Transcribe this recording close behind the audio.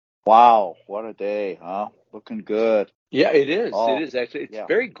Wow, what a day, huh? Looking good. Yeah, it is. It Oh, is actually. It's yeah.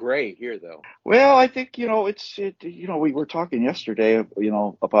 very gray here, though. Well, I think, we were talking yesterday,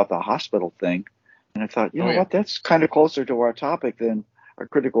 about the hospital thing, and I thought, you Oh know yeah. what, that's kind of closer to our topic than our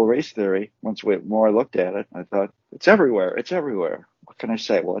critical race theory. Once we more I looked at it, I thought, it's everywhere. It's everywhere. What can I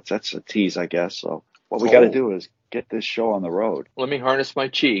say? Well, that's a tease, I guess. So what we got to Oh, do is get this show on the road. let me harness my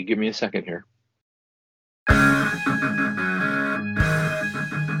chi. Give me a second here.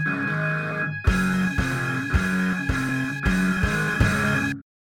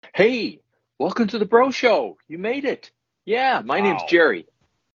 Hey, welcome to the Bro Show. You made it. Yeah, my name's Wow. Jerry.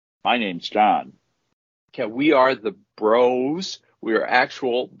 My name's John. Okay, we are the Bros. We are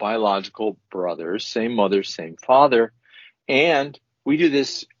actual biological brothers, same mother, same father, and we do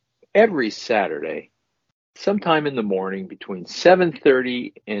this every Saturday, sometime in the morning between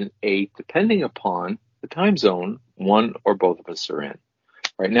 7:30 and 8, depending upon the time zone one or both of us are in.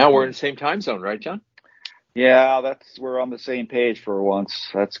 Right now we're in the same time zone, right, John? Yeah, we're on the same page for once.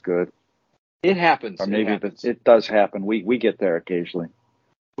 That's good. It happens. Or It maybe happens. it does happen. We get there occasionally.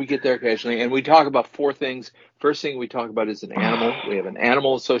 We get there occasionally, and we talk about four things. First thing we talk about is an animal. We have an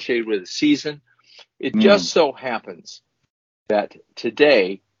animal associated with a season. It just so happens that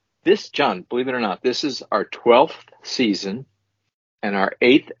today, John, believe it or not, this is our 12th season and our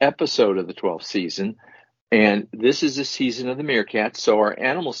 8th episode of the 12th season. And this is the season of the meerkat. So our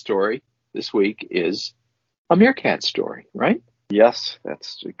animal story this week is a meerkat story, right? Yes,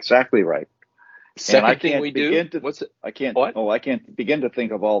 that's exactly right. And I Second thing can't we begin do, to I can't what? I can't begin to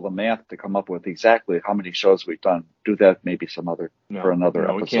think of all the math to come up with exactly how many shows we've done. Do that maybe for No, another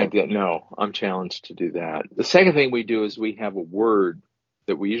no, we can't episode. do that. No, I'm challenged to do that. The second thing we do is we have a word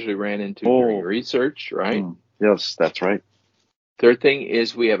that we usually ran into during Oh, research, right? yes, that's right. Third thing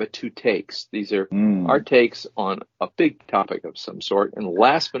is we have a two takes. These are our Mm. takes on a big topic of some sort. And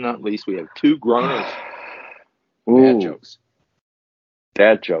last but not least, we have two groaners, bad Ooh, jokes.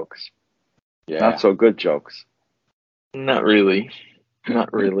 dad jokes. Not Yeah, so good jokes. not really.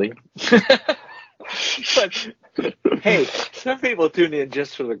 Not really. But hey, some people tune in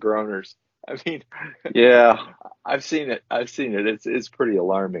just for the groaners. I mean, Yeah. I've seen it. It's pretty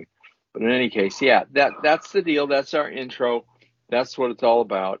alarming. But in any case, yeah, that's the deal. That's our intro. That's what it's all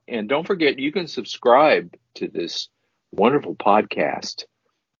about. And don't forget, you can subscribe to this wonderful podcast.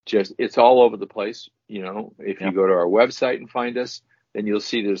 Just it's all over the place. If you Yep. go to our website and find us, then you'll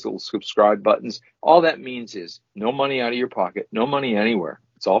see there's little subscribe buttons. All that means is no money out of your pocket, no money anywhere.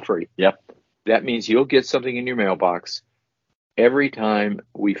 It's all free. Yep. That means you'll get something in your mailbox every time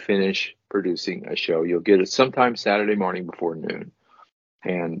we finish producing a show. You'll get it sometime Saturday morning before noon.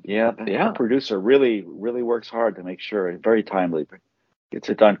 And Yeah, yeah, the producer really, really works hard to make sure. Very timely. Gets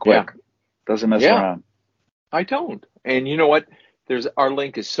it done yeah, quick. Doesn't mess yeah, around. I don't. And you know what? Our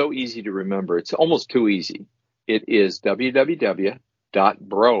link is so easy to remember. It's almost too easy. It is www.bro.show.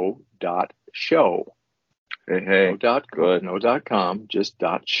 Hey, good. No .com, just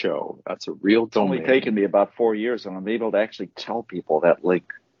 .show. That's a real It's only domain taken me name. about 4 years, and I'm able to actually tell people that link.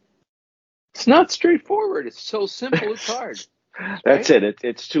 It's not straightforward. It's so simple. It's hard. That's Right? it.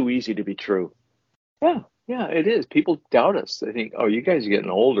 It's too easy to be true. Yeah, it is. People doubt us. They think, "Oh, you guys are getting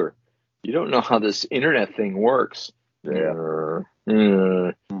older. You don't know how this internet thing works." Yeah. Hmm.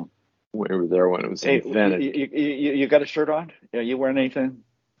 We were there when it was Hey, invented. you got a shirt on? Yeah, you wearing anything?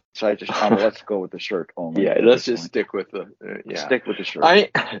 So let's go with the shirt only Yeah, at let's this just point. stick with the yeah. Stick with the shirt.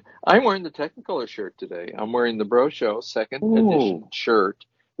 I'm wearing the Technicolor shirt today. I'm wearing the Bro Show second edition Ooh. shirt.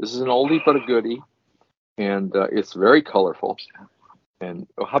 This is an oldie but a goodie, and it's very colorful. And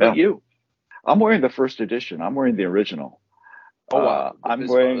how about Yeah. you? I'm wearing the first edition. I'm wearing the original. Oh wow, I'm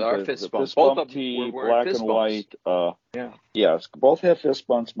wearing our the fist bump. fist Both bump of them were tee, wearing black and fist bumps. white. Yeah. Yes, both have fist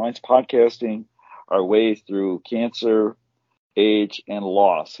bumps. Mine's podcasting our way through cancer, age, and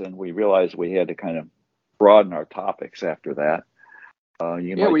loss, and we realized we had to kind of broaden our topics after that. You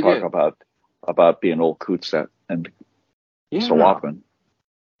Yeah, might we talk did. about being old coots and so Yeah. often.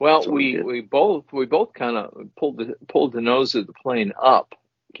 Well, So we did. we both kind of pulled the nose of the plane up,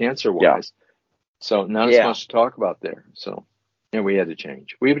 cancer Yeah, wise. So not as yeah, much to talk about there. So yeah, we had to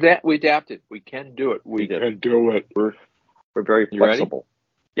change. We adapted. We can do it. we We did. can do it. We're very You ready? flexible.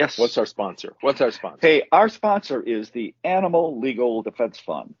 Yes. What's our sponsor? Hey, our sponsor is the Animal Legal Defense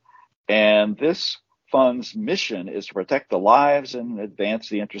Fund, and this fund's mission is to protect the lives and advance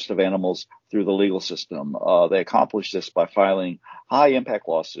the interests of animals through the legal system. They accomplish this by filing high-impact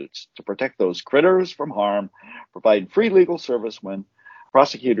lawsuits to protect those critters from harm, providing free legal service when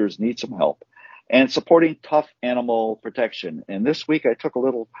prosecutors need some help, and supporting tough animal protection. And this week I took a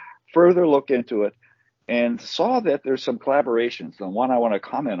little further look into it, and saw that there's some collaborations. The one I want to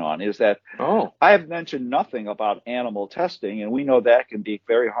comment on is that Oh. I have mentioned nothing about animal testing, and we know that can be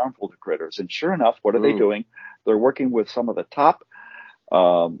very harmful to critters. And sure enough, what are they doing? They're working with some of the top,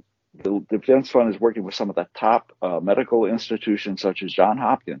 the Defense Fund is working with some of the top medical institutions such as Johns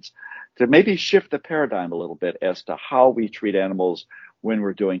Hopkins to maybe shift the paradigm a little bit as to how we treat animals when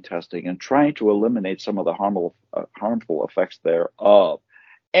we're doing testing and trying to eliminate some of the harmful effects thereof.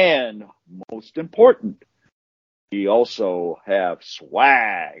 And most important, we also have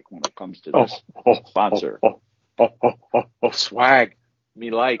swag when it comes to this sponsor. Swag. Me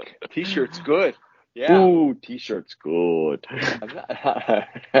like. T-shirt's good. Yeah. Ooh, T-shirt's good. I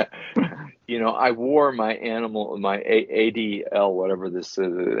wore my ADL, whatever this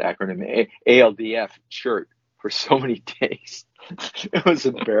acronym, ALDF shirt for so many days. It was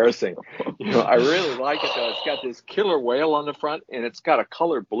embarrassing. I really like it, though. It's got this killer whale on the front, and it's got a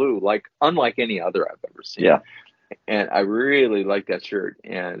color blue, unlike any other I've ever seen. Yeah. And I really like that shirt,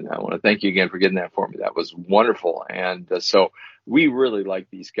 and I want to thank you again for getting that for me. That was wonderful. And so we really like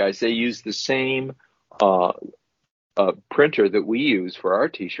these guys. They use the same printer that we use for our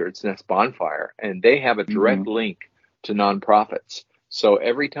T-shirts, and that's Bonfire, and they have a direct link to nonprofits. So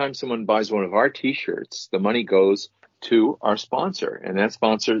every time someone buys one of our T-shirts, the money goes to our sponsor, and that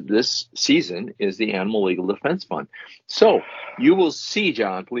sponsor this season is the Animal Legal Defense Fund. So you will see,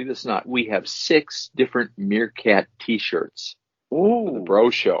 John, believe this or not, we have 6 different Meerkat T-shirts for the Bro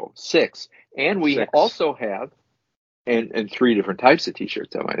Show. 6. And we also have, and 3 different types of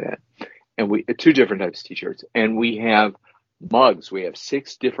T-shirts, I might add. And 2 different types of T-shirts. And we have mugs. We have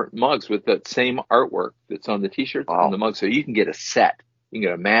 6 different mugs with that same artwork that's on the T-shirts on the mug. So you can get a set. You can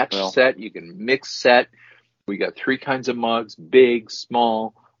get a match set. You can mix set. We got 3 kinds of mugs, big,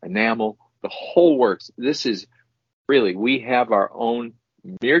 small, enamel, the whole works. This is really, we have our own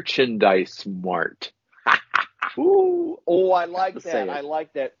merchandise mart. Ooh, I like that. I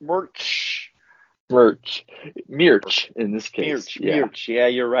like that. Merch in this case. Merch. Yeah,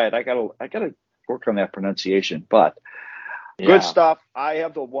 you're right. I gotta work on that pronunciation, but good stuff. I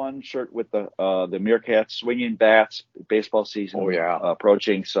have the one shirt with the Meerkats swinging bats, baseball season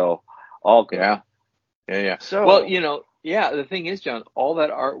approaching, so all good. Yeah. So, well, the thing is, John, all that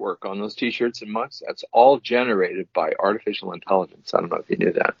artwork on those T-shirts and mugs, that's all generated by artificial intelligence. I don't know if you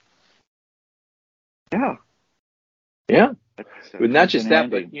knew that. Yeah. But not just that,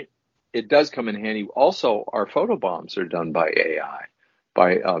 but it does come in handy. Also, our photo bombs are done by AI,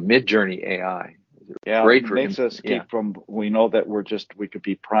 by Midjourney AI. Yeah, great it for makes us keep from. We know that we could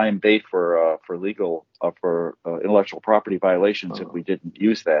be prime bait for legal for intellectual property violations if we didn't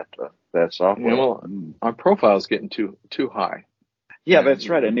use that software. Our profile is getting too high. Yeah, that's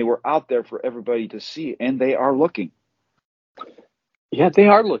right. And they were out there for everybody to see, and they are looking. Yeah, they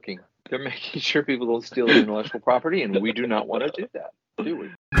are looking. They're making sure people don't steal the intellectual property, and we do not want to do that, do we?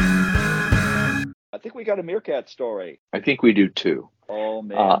 I think we got a meerkat story. I think we do too. Oh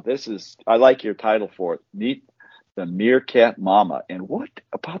man, I like your title for it. Meet the Meerkat Mama. And what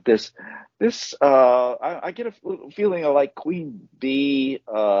about this? I get a feeling of like Queen Bee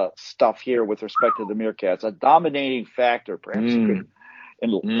stuff here with respect to the meerkats. A dominating factor, perhaps you could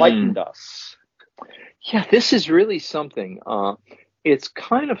enlighten us. Yeah, this is really something. It's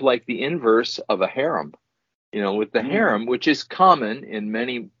kind of like the inverse of a harem. With the harem, which is common in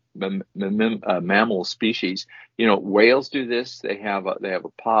many mammal species. Whales do this. They have a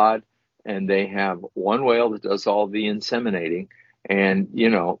pod, and they have one whale that does all the inseminating, and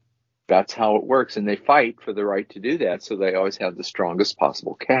that's how it works. And they fight for the right to do that, so they always have the strongest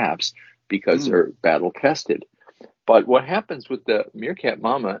possible calves because they're battle tested. But what happens with the meerkat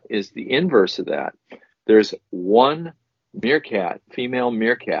mama is the inverse of that. There's one meerkat, female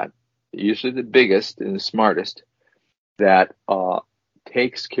meerkat, usually the biggest and the smartest, that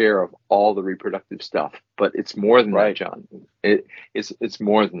takes care of all the reproductive stuff. But it's more than that, John. It's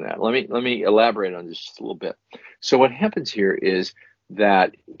more than that. Let me elaborate on this just a little bit. So what happens here is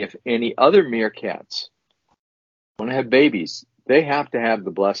that if any other meerkats want to have babies, they have to have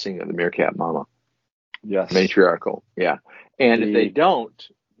the blessing of the meerkat mama. Yes. Matriarchal. Yeah. And if they don't,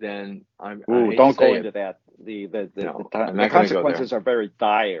 then don't go into that. The consequences are very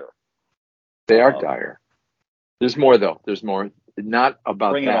dire. They are dire. There's more though. There's more. Not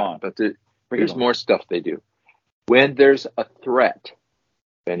about Bring that, it on. but there's more stuff they do. When there's a threat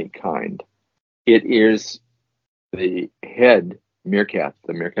of any kind, it is the head meerkat,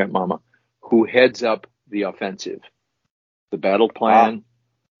 the meerkat mama, who heads up the offensive, the battle plan,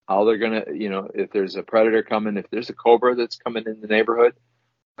 how they're going to, if there's a predator coming, if there's a cobra that's coming in the neighborhood,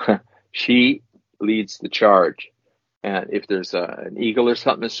 she leads the charge. And if there's an eagle or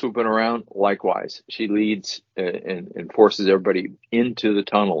something that's swooping around, likewise, she leads and forces everybody into the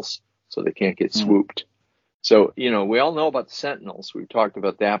tunnels so they can't get Mm. swooped. So, we all know about the sentinels. We've talked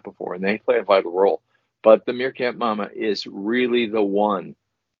about that before, and they play a vital role. But the meerkat mama is really the one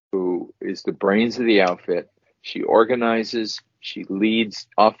who is the brains of the outfit. She organizes, she leads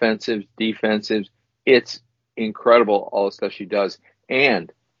offensives, defensives. It's incredible, all the stuff she does.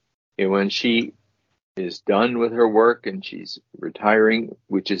 And when she is done with her work and she's retiring,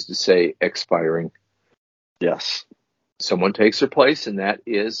 which is to say expiring, Yes. someone takes her place, and that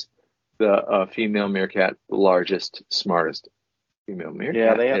is the female meerkat, the largest, smartest female meerkat.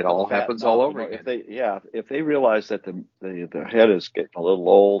 Yeah, they have it to all fatten happens up, all over again. If they realize that the head is getting a little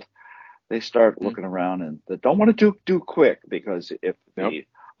old, they start looking around, and they don't want to do quick, because if the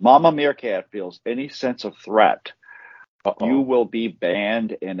mama meerkat feels any sense of threat, you will be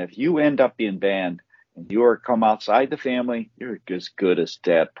banned. And if you end up being banned and you are come outside the family, you're as good as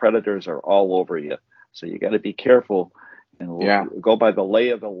dead. Predators are all over you, so you got to be careful and go by the lay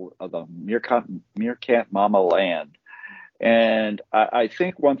of the meerkat mama land. And I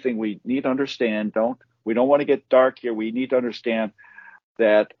think one thing we need to understand, we don't want to get dark here. We need to understand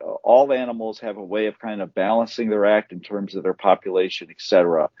that all animals have a way of kind of balancing their act in terms of their population,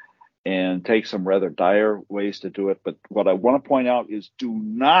 etc., and take some rather dire ways to do it. But what I want to point out is, do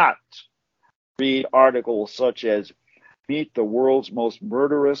not read articles such as "Meet the world's most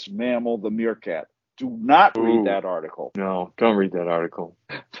murderous mammal, the meerkat." Do not read that article. No, don't read that article.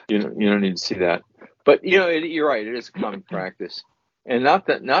 You don't need to see that. But you're right. It is a common practice, and not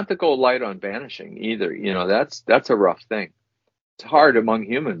to go light on banishing either. That's a rough thing. It's hard among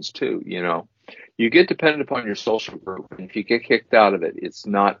humans too. You get dependent upon your social group, and if you get kicked out of it, it's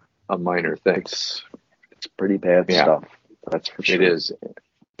not a minor thing. It's pretty bad stuff. That's for sure. It is.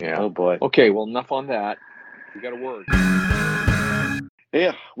 Yeah. Oh boy. Okay. Well, enough on that. We got a word.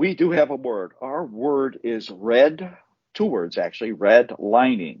 Yeah, we do have a word. Our word is red. 2 words actually.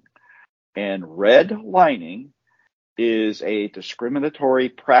 Redlining. And redlining is a discriminatory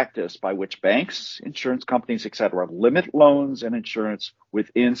practice by which banks, insurance companies, etc., limit loans and insurance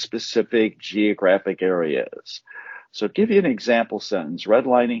within specific geographic areas. So to give you an example sentence,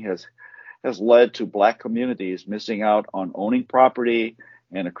 redlining has led to Black communities missing out on owning property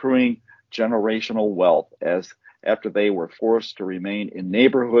and accruing generational wealth after they were forced to remain in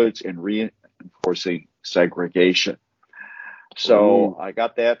neighborhoods and reinforcing segregation. So I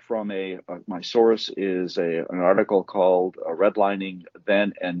got that from my source is an article called Redlining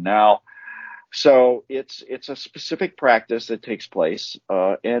Then and Now. So it's a specific practice that takes place,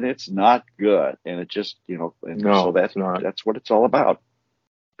 and it's not good. And it just, so that's what it's all about.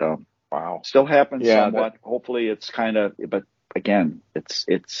 Wow. Still happens somewhat. Hopefully it's but again, it's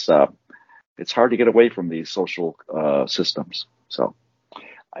hard to get away from these social systems. So.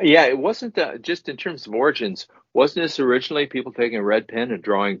 Yeah, it wasn't just in terms of origins. Wasn't this originally people taking a red pen and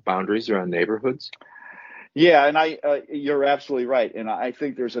drawing boundaries around neighborhoods? Yeah, and you're absolutely right. And I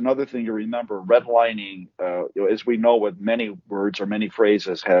think there's another thing to remember. Redlining, as we know, with many words or many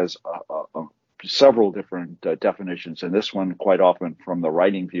phrases, has several different definitions. And this one, quite often, from the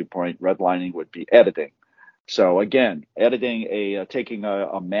writing viewpoint, redlining would be editing. So again, editing taking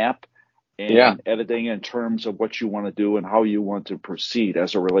a map. And editing in terms of what you want to do and how you want to proceed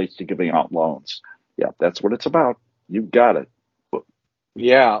as it relates to giving out loans. Yeah, that's what it's about. You got it.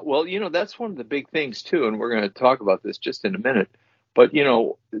 Yeah, well, that's one of the big things too, and we're going to talk about this just in a minute. But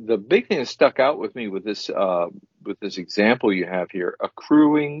the big thing that stuck out with me with this example you have here: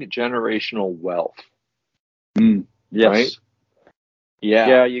 accruing generational wealth. Yes. Right?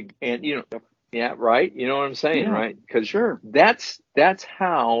 Yeah. Yeah. Yeah, right. You know what I'm saying, right? Because that's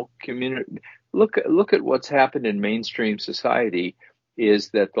how community. Look at what's happened in mainstream society.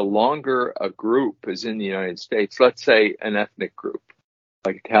 Is that the longer a group is in the United States, let's say an ethnic group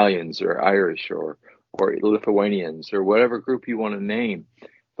like Italians or Irish or Lithuanians or whatever group you want to name,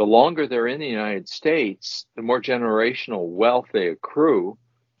 the longer they're in the United States, the more generational wealth they accrue,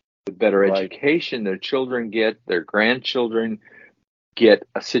 the better education their children get, their grandchildren get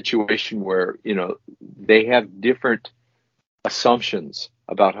a situation where, they have different assumptions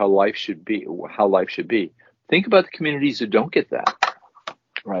about how life should be. Think about the communities who don't get that.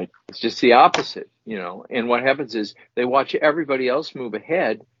 Right. It's just the opposite, and what happens is they watch everybody else move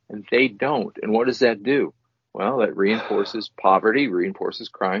ahead and they don't. And what does that do? Well, that reinforces poverty, reinforces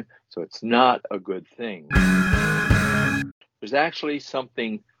crime. So it's not a good thing. There's actually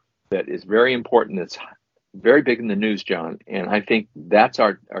something that is very important that's very big in the news, John, and I think that's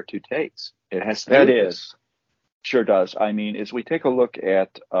our 2 takes. It has to do with this. Sure does. I mean, as we take a look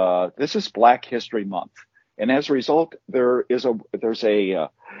at this is Black History Month, And as a result, there's a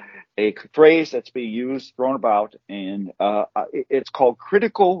phrase that's being used, thrown about, and it's called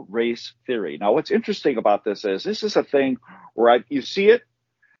critical race theory. Now, what's interesting about this is a thing where you see it,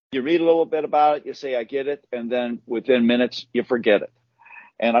 you read a little bit about it, you say, I get it, and then within minutes, you forget it.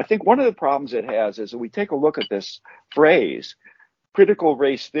 And I think one of the problems it has is that we take a look at this phrase, critical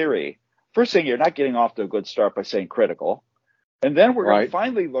race theory. First thing, you're not getting off to a good start by saying critical. And then we're going to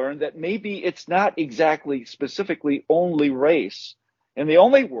finally learn that maybe it's not exactly specifically only race. And the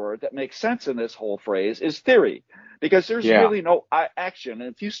only word that makes sense in this whole phrase is theory, because there's really no action.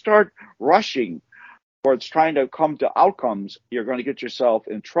 And if you start rushing towards trying to come to outcomes, you're going to get yourself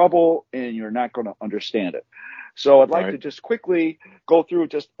in trouble and you're not going to understand it. So I'd like to just quickly go through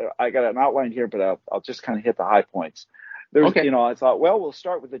I got an outline here, but I'll just kind of hit the high points. I thought, well, we'll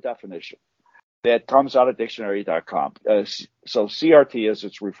start with the definition that comes out of dictionary.com. So CRT, as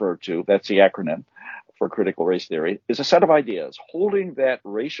it's referred to, that's the acronym for critical race theory, is a set of ideas holding that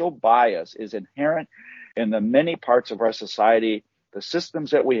racial bias is inherent in the many parts of our society, the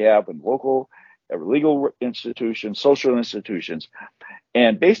systems that we have in local, legal institutions, social institutions.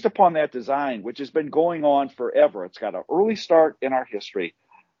 And based upon that design, which has been going on forever, it's got an early start in our history.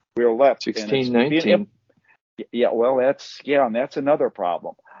 We are left 1619. And that's another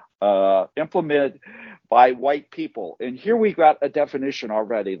problem. Implemented by white people, and here we got a definition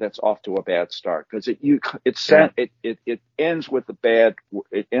already that's off to a bad start because it ends with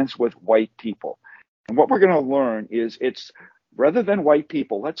it ends with white people. And what we're going to learn is it's rather than white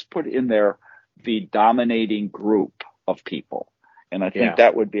people, let's put in there the dominating group of people. And I think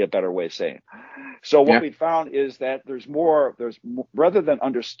that would be a better way of saying it. So what we found is that there's more, rather than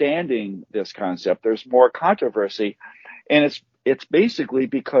understanding this concept, there's more controversy. And it's basically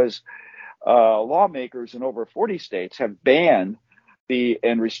because lawmakers in over 40 states have banned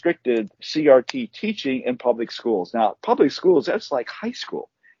and restricted CRT teaching in public schools. Now, public schools, that's like high school.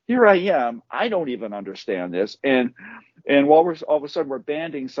 Here I am, I don't even understand this. And while all of a sudden we're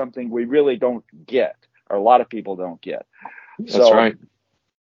banning something we really don't get, or a lot of people don't get. That's right.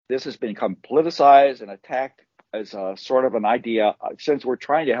 This has become politicized and attacked as a sort of an idea. Since we're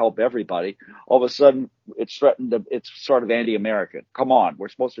trying to help everybody, all of a sudden it's sort of anti-American. Come on, we're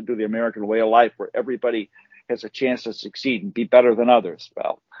supposed to do the American way of life where everybody has a chance to succeed and be better than others.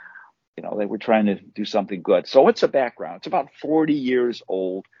 Well, they were trying to do something good. So what's the background? It's about 40 years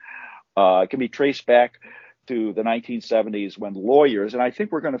old. It can be traced back to the 1970s when lawyers, and I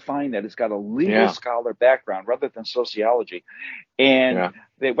think we're going to find that it's got a legal scholar background rather than sociology. And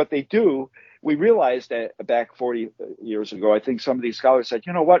what they do, we realized that back 40 years ago, I think some of these scholars said,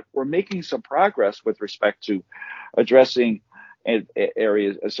 you know what, we're making some progress with respect to addressing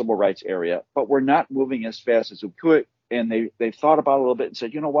areas, a civil rights area, but we're not moving as fast as we could. And they thought about it a little bit and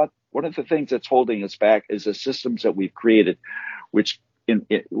said, you know what, one of the things that's holding us back is the systems that we've created, which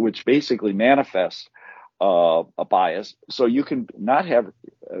basically manifests a bias. So you can not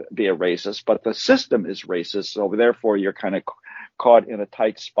be a racist, but the system is racist. So therefore, you're kind of caught in a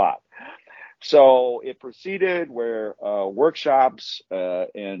tight spot. So it proceeded where workshops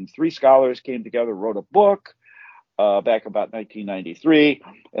and three scholars came together, wrote a book back about 1993.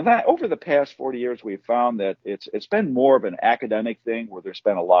 And that over the past 40 years, we've found that it's been more of an academic thing where there's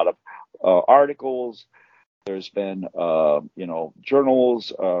been a lot of articles. There's been,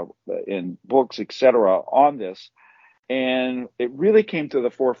 journals and books, etc., on this. And it really came to the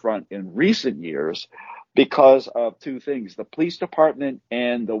forefront in recent years because of two things, the police department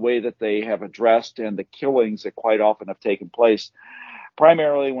and the way that they have addressed and the killings that quite often have taken place.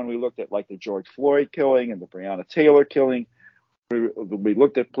 Primarily when we looked at like the George Floyd killing and the Breonna Taylor killing, we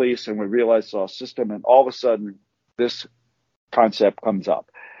looked at police and we realized saw a system, and all of a sudden this concept comes up.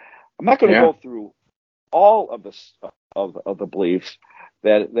 I'm not going to go through all of the beliefs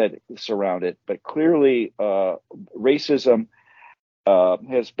that surround it, but clearly racism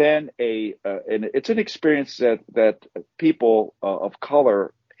has been and it's an experience that people of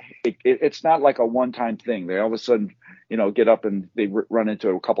color, it's not like a one-time thing. They all of a sudden, get up and they run into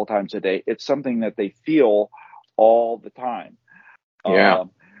it a couple times a day. It's something that they feel all the time.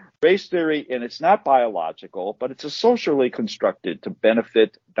 Race theory, and it's not biological, but it's a socially constructed to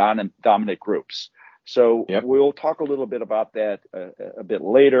benefit dominant groups. So we'll talk a little bit about that a bit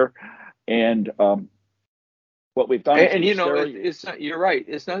later, and what we've done. And it's not. You're right.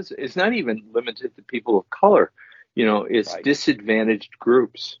 It's not even limited to people of color. It's disadvantaged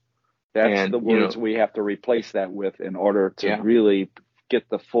groups. That's the words we have to replace that with in order to really get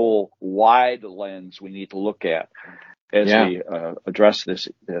the full wide lens we need to look at as we address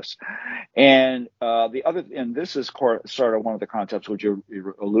this. And and this is sort of one of the concepts which you're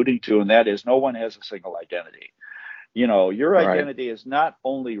alluding to, and that is no one has a single identity. Your Right. identity is not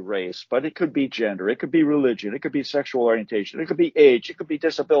only race, but it could be gender, it could be religion, it could be sexual orientation, it could be age, it could be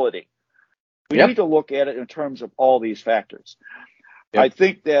disability. We Yep. need to look at it in terms of all these factors. Yep. I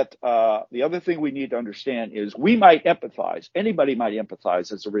think that the other thing we need to understand is we might empathize. Anybody might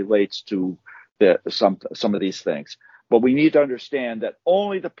empathize as it relates to some of these things. But we need to understand that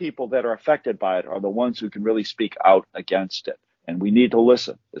only the people that are affected by it are the ones who can really speak out against it. And we need to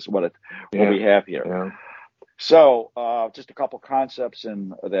listen, is what we have here. Yeah. So just a couple concepts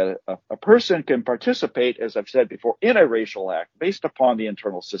in that a person can participate, as I've said before, in a racial act based upon the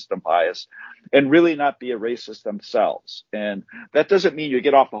internal system bias and really not be a racist themselves. And that doesn't mean you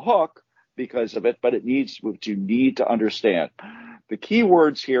get off the hook because of it, but what you need to understand. The key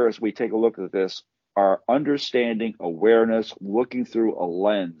words here as we take a look at this are understanding, awareness, looking through a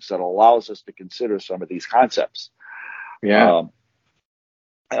lens that allows us to consider some of these concepts. Yeah.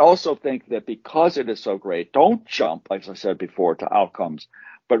 I also think that because it is so great, don't jump, like I said before, to outcomes,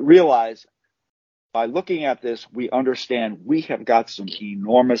 but realize by looking at this, we understand we have got some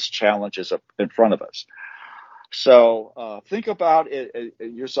enormous challenges in front of us. So think about it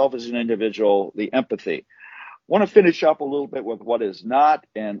yourself as an individual, the empathy. Want to finish up a little bit with what is not,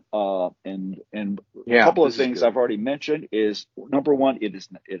 and a couple of things I've already mentioned is number one, it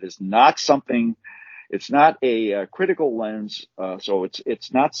is not something. It's not a critical lens, so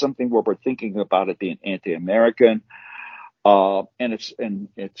it's not something where we're thinking about it being anti-American, and it's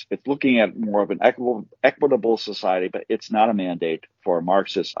looking at more of an equitable society, but it's not a mandate for a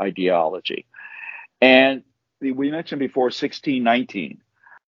Marxist ideology. And we mentioned before 1619.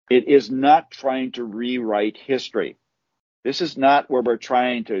 It is not trying to rewrite history. This is not where we're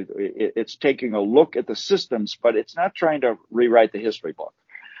trying to. It's taking a look at the systems, but it's not trying to rewrite the history book.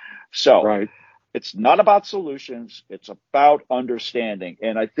 So. Right. It's not about solutions. It's about understanding.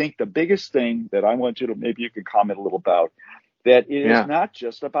 And I think the biggest thing that I want you to, maybe you can comment a little about, that it is not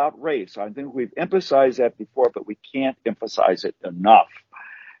just about race. I think we've emphasized that before, but we can't emphasize it enough.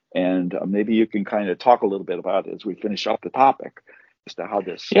 And maybe you can kind of talk a little bit about it as we finish up the topic as to how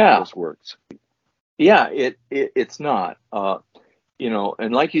this works. Yeah, it's not.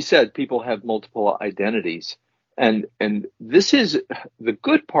 And like you said, people have multiple identities. And this is the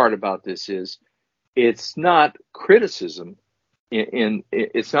good part about this is it's not criticism.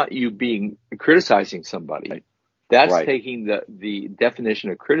 It's not you criticizing somebody. Right. That's right. taking the definition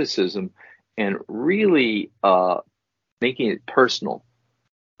of criticism and really making it personal.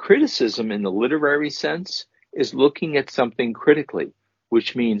 Criticism in the literary sense is looking at something critically,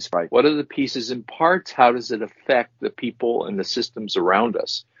 which means what are the pieces and parts? How does it affect the people and the systems around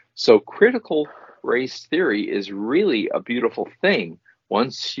us? So critical race theory is really a beautiful thing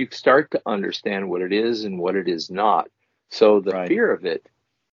once you start to understand what it is and what it is not. So the fear of it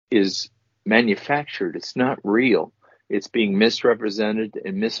is manufactured. It's not real. It's being misrepresented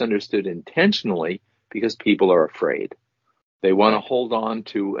and misunderstood intentionally because people are afraid. They want to hold on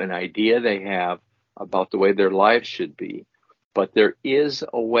to an idea they have about the way their lives should be. But there is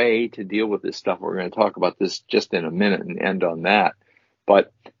a way to deal with this stuff. We're going to talk about this just in a minute and end on that.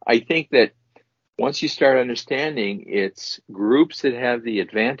 But I think that once you start understanding, it's groups that have the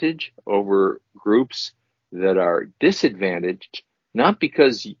advantage over groups that are disadvantaged, not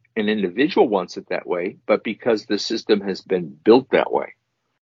because an individual wants it that way, but because the system has been built that way.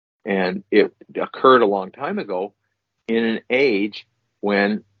 And it occurred a long time ago in an age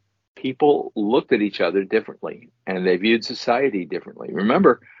when people looked at each other differently and they viewed society differently.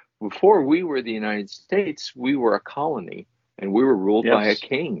 Remember, before we were the United States, we were a colony and we were ruled by a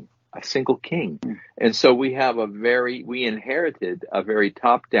king. A single king. And so we inherited a very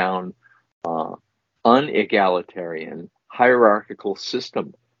top-down, unegalitarian, hierarchical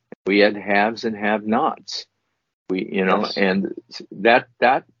system. We had haves and have-nots. And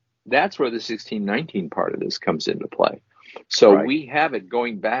that's where the 1619 part of this comes into play. So we have it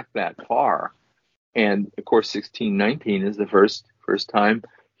going back that far. And of course, 1619 is the first time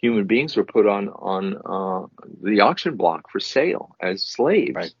human beings were put on the auction block for sale as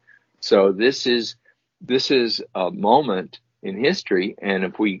slaves. Right. So this is a moment in history, and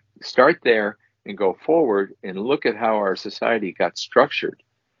if we start there and go forward and look at how our society got structured,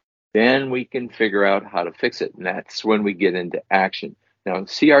 then we can figure out how to fix it, and that's when we get into action. Now,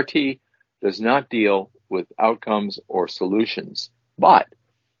 CRT does not deal with outcomes or solutions, but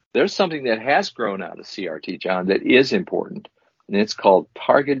there's something that has grown out of CRT, John, that is important, and it's called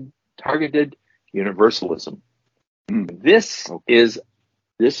targeted universalism. This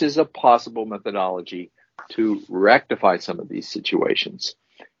is a possible methodology to rectify some of these situations.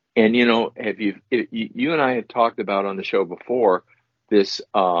 And you and I had talked about on the show before this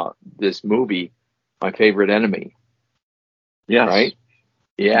movie, My Favorite Enemy, Yes. right?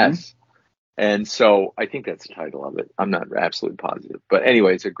 Yes. Mm-hmm. And so I think that's the title of it. I'm not absolutely positive. But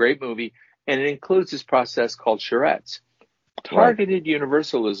anyway, it's a great movie, and it includes this process called charrettes. Targeted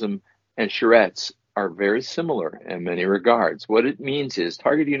universalism and charrettes are very similar in many regards. What it means is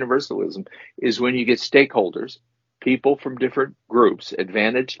targeted universalism is when you get stakeholders, people from different groups,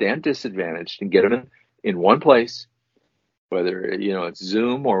 advantaged and disadvantaged, and get them in one place, whether it's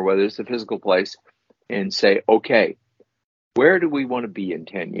Zoom or whether it's a physical place, and say, okay, where do we want to be in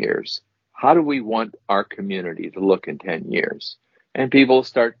 10 years? How do we want our community to look in 10 years? And people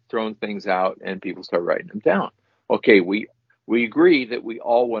start throwing things out and people start writing them down. Okay, we agree that we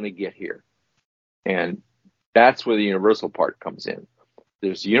all want to get here. And that's where the universal part comes in.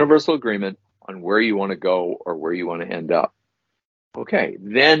 There's universal agreement on where you want to go or where you want to end up. Okay,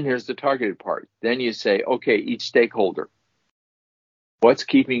 then here's the targeted part. Then you say, okay, each stakeholder, what's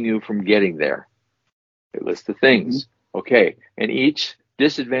keeping you from getting there? A list of things. Mm-hmm. Okay, and each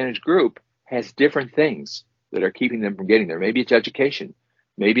disadvantaged group has different things that are keeping them from getting there. Maybe it's education.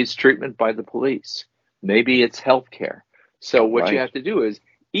 Maybe it's treatment by the police. Maybe it's healthcare. So what you have to do is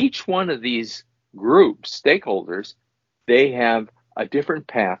each one of these groups, stakeholders, they have a different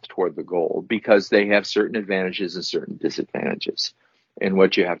path toward the goal because they have certain advantages and certain disadvantages. And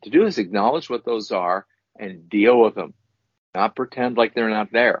what you have to do is acknowledge what those are and deal with them, not pretend like they're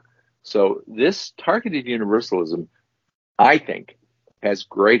not there. So this targeted universalism, I think, has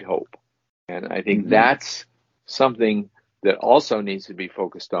great hope. And I think that's something that also needs to be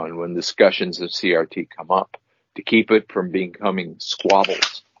focused on when discussions of CRT come up, to keep it from becoming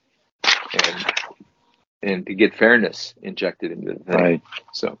squabbles and to get fairness injected into the thing. Right.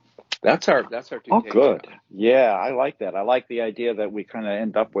 So that's our two Oh, good. Yeah, I like that. I like the idea that we kind of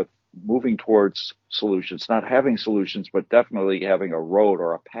end up with moving towards solutions, not having solutions, but definitely having a road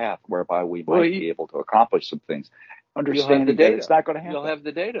or a path whereby we might be able to accomplish some things. Understanding that it's not going to happen. You'll have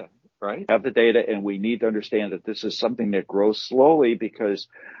the data, right? Have the data, and we need to understand that this is something that grows slowly, because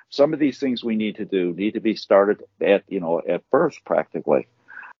some of these things we need to do need to be started at birth practically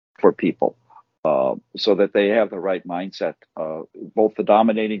for people, so that they have the right mindset, both the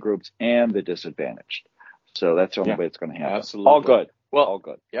dominating groups and the disadvantaged. So that's the only way it's going to happen. Absolutely. All good. Well, all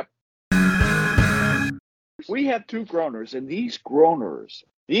good. Yep. We have two groaners, and these groaners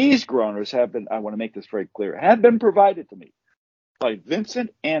have been, I want to make this very clear, have been provided to me by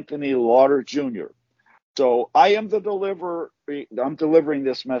Vincent Anthony Lauder Jr. So I am the deliverer. I'm delivering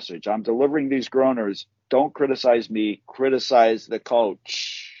this message. I'm delivering these groaners. Don't criticize me. Criticize the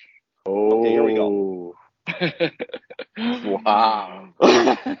coach. Oh, okay, here we go. Wow.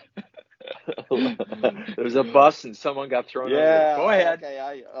 There's a bus and someone got thrown under. Go ahead.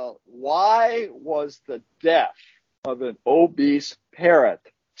 Okay, why was the death of an obese parrot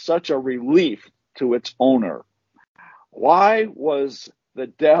such a relief to its owner? Why was the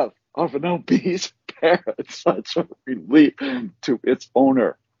death of an obese parrot such a relief to its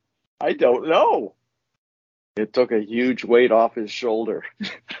owner? I don't know. It took a huge weight off his shoulder.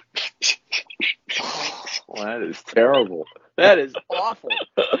 Well, that is terrible. That is awful.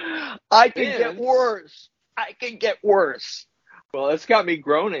 I can get worse. Well, it's got me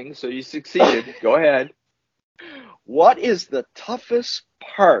groaning, so you succeeded. Go ahead. What is the toughest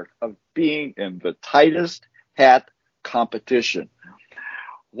part of being in the tightest hat competition?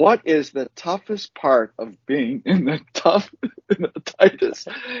 What is the toughest part of being in the tightest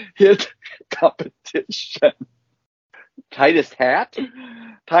hit competition? Tightest hat?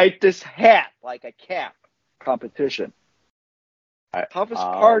 Tightest hat, like a cap competition. Toughest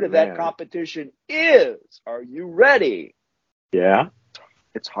part of that competition is, are you ready? Yeah.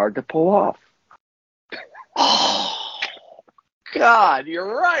 It's hard to pull off. Oh, God,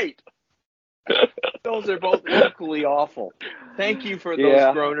 you're right. Those are both equally awful. Thank you for those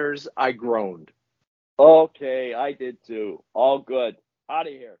groaners. I groaned. Okay, I did too. All good. Out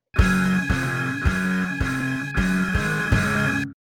of here.